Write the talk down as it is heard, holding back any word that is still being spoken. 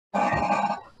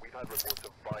had reports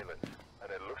of violence,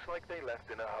 and it looks like they left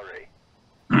in a hurry.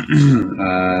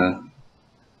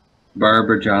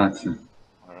 Barbara Johnson.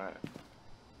 Alright.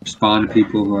 Respond to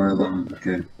people who are alone.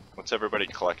 Okay. What's everybody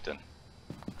collecting?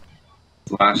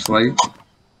 Flashlight.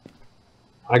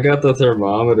 I got the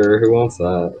thermometer. Who wants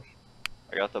that?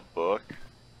 I got the book.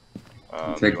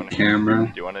 Take a camera.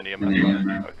 Do you want an EMF?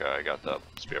 EMF. Okay, I got the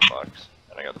spirit box,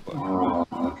 and I got the book. Oh,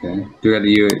 okay. Do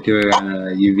it on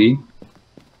UV?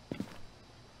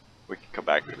 We can come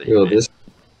back to the Yo, UV. this.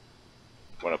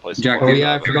 Want to play Jack, some Oh more?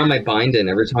 yeah, I forgot my binding.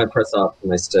 Every time I press off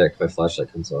my stick, my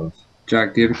flashlight comes off.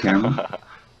 Jack, do you have a camera?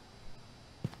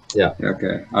 Yeah.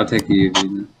 Okay, I'll take the UV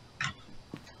then.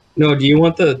 No, do you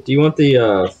want the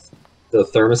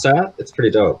thermostat? It's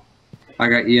pretty dope. I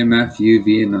got EMF,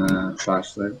 UV, and a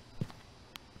flashlight.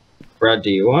 Brad, do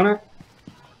you want it?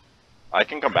 I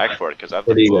can come back for it because I have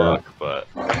What do the you book, but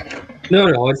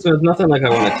No, it's nothing like I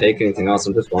want to take anything else.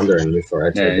 I'm just wondering before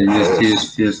I take Yeah, it. you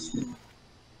just.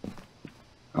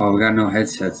 Oh, we got no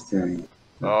headsets today.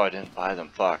 oh, I didn't buy them.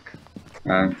 Fuck. I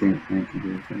don't think I can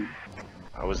do anything.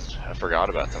 I forgot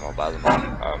about them. I'll buy them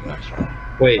next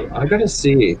round. Wait, I gotta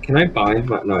see. Can I bind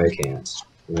my? No, I can't.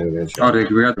 Maybe I check. Oh,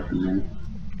 dude, we got the man.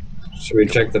 Should we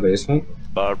check the basement?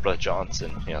 Barbara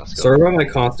Johnson. Yeah, let's go. Sorry about my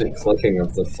constant clicking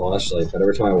of the flashlight, but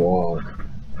every time I walk,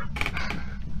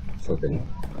 fucking.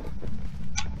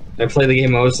 I play the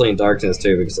game mostly in darkness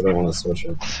too because I don't want to switch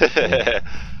it.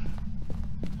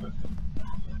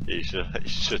 you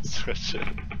should switch it.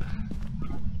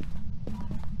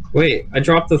 Wait, I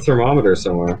dropped the thermometer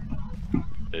somewhere.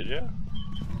 Did you?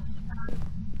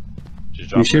 Did you,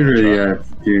 drop You it should in the really truck?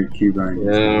 do keybind.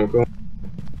 Yeah, I'm going.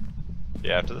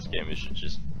 Yeah, after this game, you should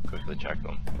just quickly check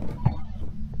them.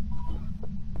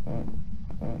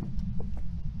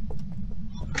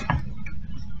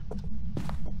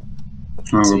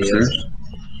 Oh, See, upstairs?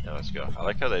 Yeah, let's go. I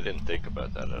like how they didn't think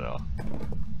about that at all.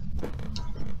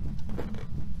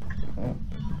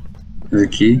 There's a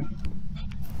key?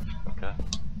 Okay.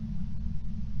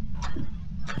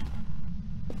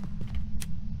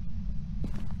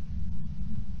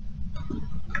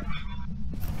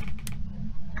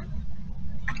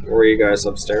 Were you guys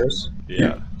upstairs?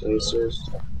 Yeah, Downstairs?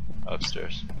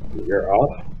 upstairs. You're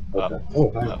up? Okay. Up.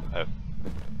 Oh, hi. Up.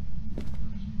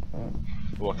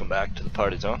 Welcome back to the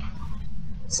party zone.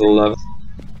 It's 11.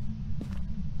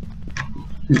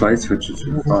 These light switches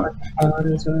are fun.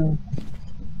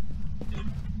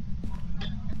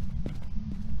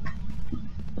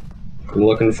 I'm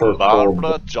looking for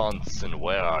Barbara Johnson,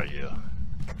 where are you?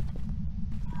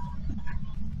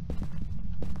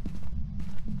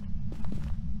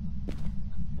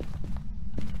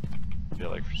 I feel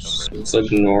like for some reason It's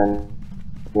like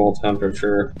normal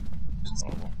temperature. it's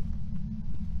normal.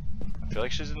 I feel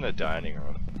like she's in the dining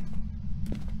room.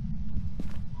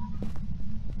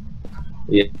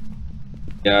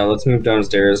 Yeah, let's move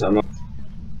downstairs. I'm.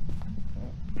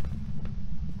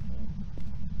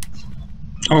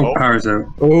 Oh, power's out.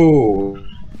 Oh,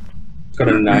 it's got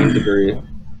a 9-degree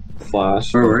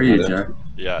flash. Where are you, Jack?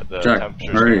 Yeah, the Jack,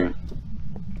 temperature's where are going. you?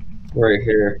 Right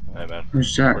here. Hey man,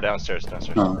 Where's Jack? we're downstairs.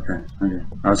 Oh, okay.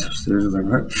 I was upstairs. I was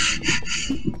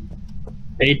like,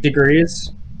 what? 8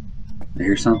 degrees. I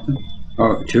hear something?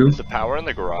 Oh, 2? Is the power in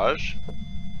the garage?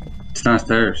 It's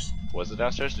downstairs. Was it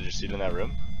downstairs? Did you see it in that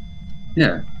room?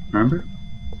 Yeah, remember?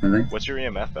 I think. What's your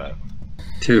EMF at?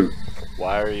 2.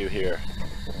 Why are you here?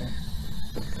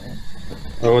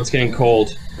 Oh, it's getting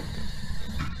cold.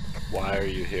 Why are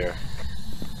you here?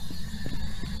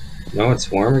 No,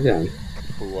 it's warm again.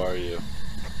 Who are you?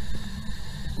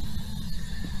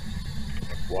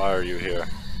 Why are you here?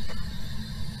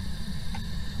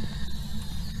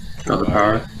 Got the Who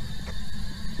are power.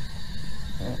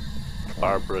 you?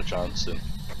 Barbara Johnson.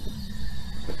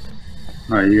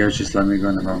 Alright, you guys just let me go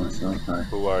in the room myself. Alright.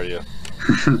 Who are you?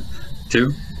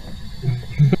 2?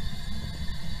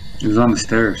 It was on the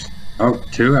stairs. Oh,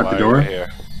 2 at Why the are door? you here?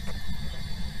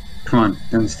 Come on,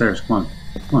 down the stairs. Come on.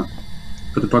 Come on.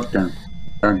 Put the book down.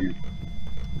 Down here.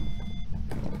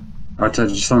 Oh, it's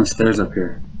just on the stairs up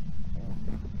here.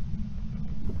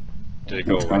 Did it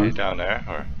go That's away fine. down there,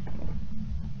 or?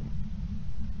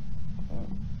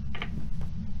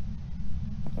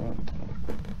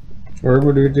 What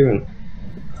are we doing?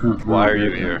 Why are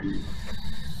you here?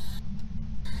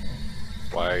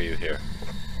 Why are you here?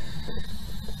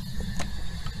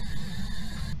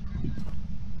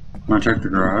 Wanna check the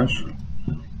garage?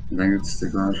 I think it's the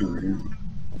garage over here.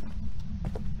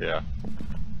 Yeah.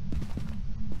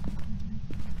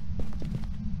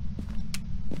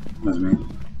 That's me.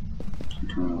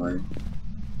 Turn the light.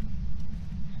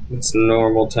 It's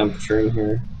normal temperature in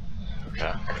here.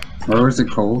 Okay. Where was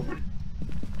it cold?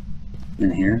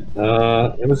 In here?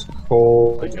 It was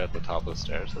cold. Like at the top of the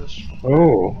stairs.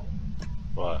 Oh,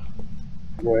 What?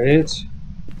 wait.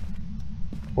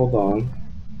 Hold on.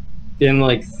 In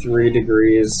like 3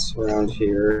 degrees around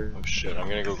here. Oh shit! I'm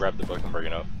gonna go grab the book and bring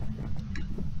it up.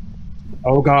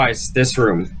 Oh, guys, this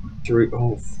room. 3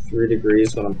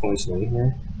 degrees when I'm pointing in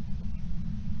here.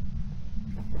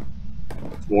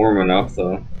 It's warm enough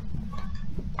though.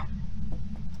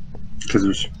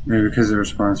 Maybe because the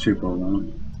response people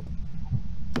alone.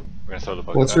 We're gonna throw the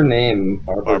book. What's her name?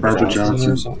 Barbara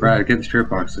Johnson. or something? Right, get the spirit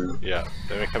box out. Yeah.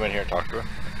 Let me come in here and talk to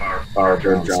her.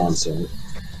 Barbara Johnson.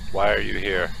 Why are you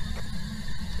here?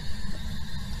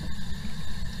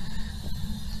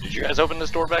 Did you guys open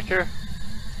this door back here?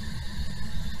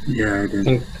 Yeah, I did.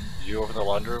 Did you open the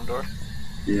laundry room door?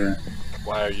 Yeah.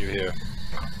 Why are you here?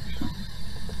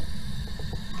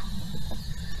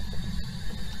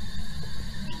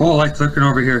 Oh, light flickering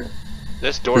over here.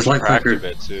 This door's There's light cracked a flicker.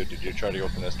 bit too. Did you try to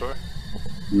open this door?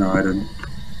 No, I didn't.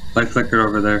 Light flickered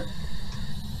over there.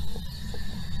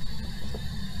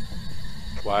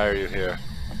 Why are you here?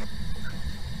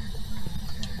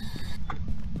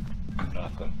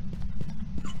 Nothing.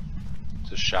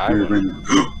 It's a shy Here, one.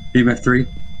 EMF 3.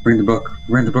 Bring the book.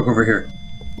 Bring the book over here.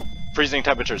 Freezing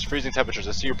temperatures, freezing temperatures.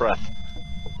 I see your breath.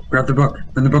 Grab the book.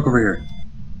 Bring the book over here.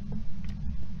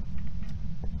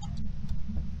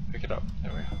 Pick it up.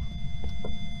 There we go.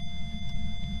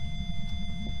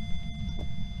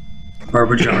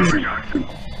 Barbara Johnson.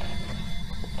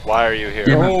 Why are you here?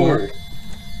 EMF 4.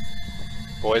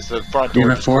 Boys, the front door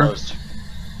EMF just 4? closed.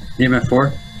 EMF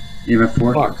 4. EMF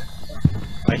 4. Fuck.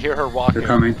 I hear her walking. They're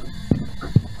coming.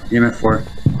 EMF 4.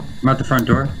 I'm at the front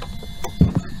door.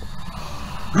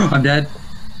 I'm dead.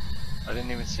 I didn't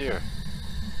even see her.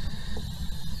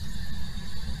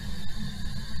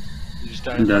 You just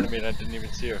died in front of me and I didn't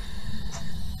even see her.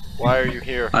 Why are you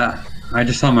here? I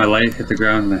just saw my light hit the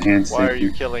ground and the hand Why are stinking.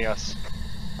 you killing us?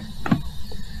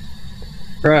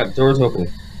 Crap, door's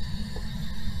open.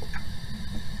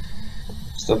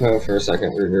 Step out for a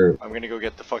second, regroup. I'm gonna go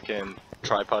get the fucking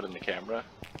tripod and the camera.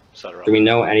 Set her up. Do we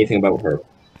know anything about her?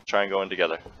 Try and go in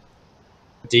together.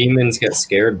 Demons get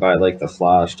scared by like the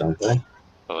flash, don't they? I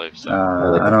believe so.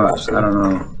 I don't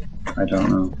know. I don't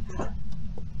know.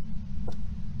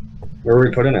 Where are we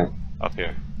putting it? Up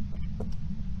here.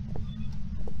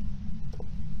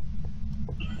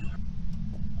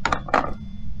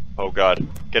 Oh god.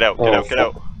 Get out, get out, get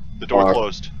out. The door Fuck.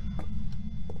 closed.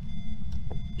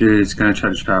 Dude, it's gonna try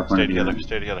to trap one Stay of you. together,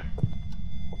 stay together.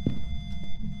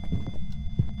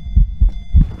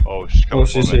 Oh, she's coming. Oh,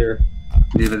 she's for me. here.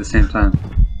 Leave at the same time.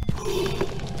 She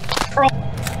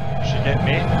hit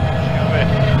me? She got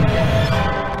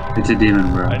me. It's a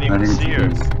demon, bro. I didn't even think see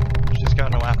it's a her. demon. She's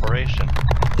got no apparition.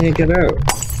 Can't get out.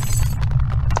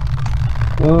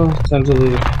 Oh, time to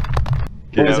leave.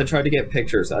 Get Boys, out. I tried to get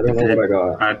pictures. I don't know what I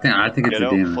got. I think it's Get a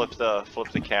out, demon. flip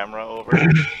the camera over.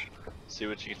 See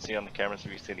what you can see on the camera, so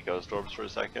we can see the ghost orbs for a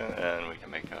second, and we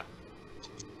can make a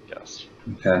guess.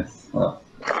 Okay. Well,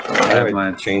 How do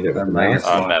I change it? Mouse?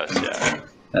 Mouse, yeah.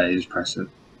 Yeah, you just press it.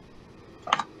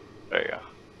 There you go.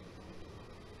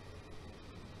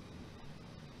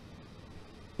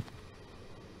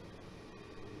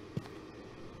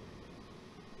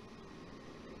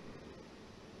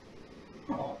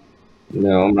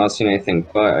 No, I'm not seeing anything,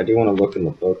 but I do want to look in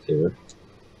the book here.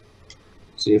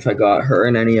 See if I got her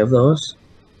in any of those.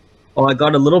 Oh, I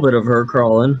got a little bit of her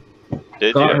crawling.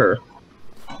 Did Got you? her.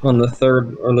 On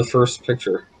the first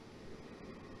picture.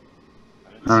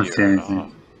 I don't her see at anything.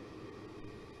 all.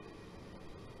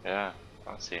 Yeah, I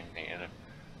don't see anything either.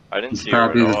 I didn't It's see her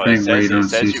at probably the all. thing where you don't It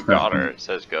says see you got stuff. her. It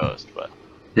says ghost, but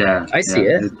Yeah. I see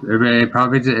yeah. it. It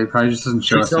probably just doesn't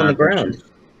show She's us on the our ground. pictures.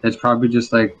 It's probably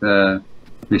just like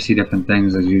we see different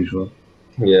things as usual.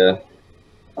 Yeah.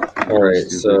 Alright,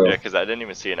 so... yeah, because I didn't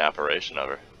even see an apparition of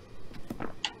her.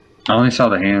 I only saw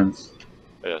the hands.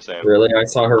 Yeah, same. Really? I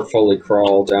saw her fully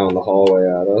crawl down the hallway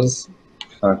at us.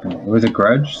 Fucking, was it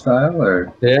Grudge style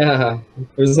or? Yeah.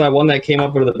 There's that one that came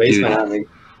up out of the basement Dude. at me.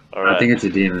 All right. I think it's a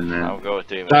demon, man. I'll go with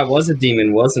demon. That was a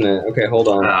demon, wasn't it? Okay, hold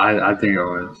on. I think it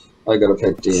was. I gotta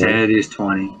pick demon. Sanity is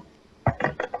 20.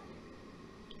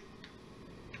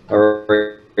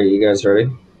 Alright, are you guys ready?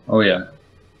 Oh yeah.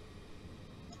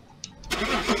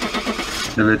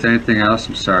 If it's anything else,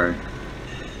 I'm sorry.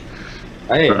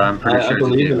 Hey, But I'm pretty I sure it's a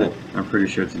believe in demon. it. I'm pretty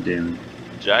sure it's a demon.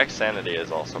 Jack's sanity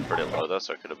is also pretty low, though,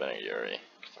 so it could have been a Yuri.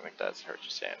 'Cause I think that's hurt your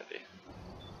sanity.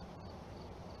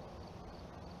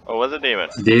 Oh, was it demon?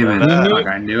 Demon. Well, that- Fuck,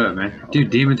 I knew it, man. Dude,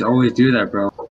 demons always do that, bro.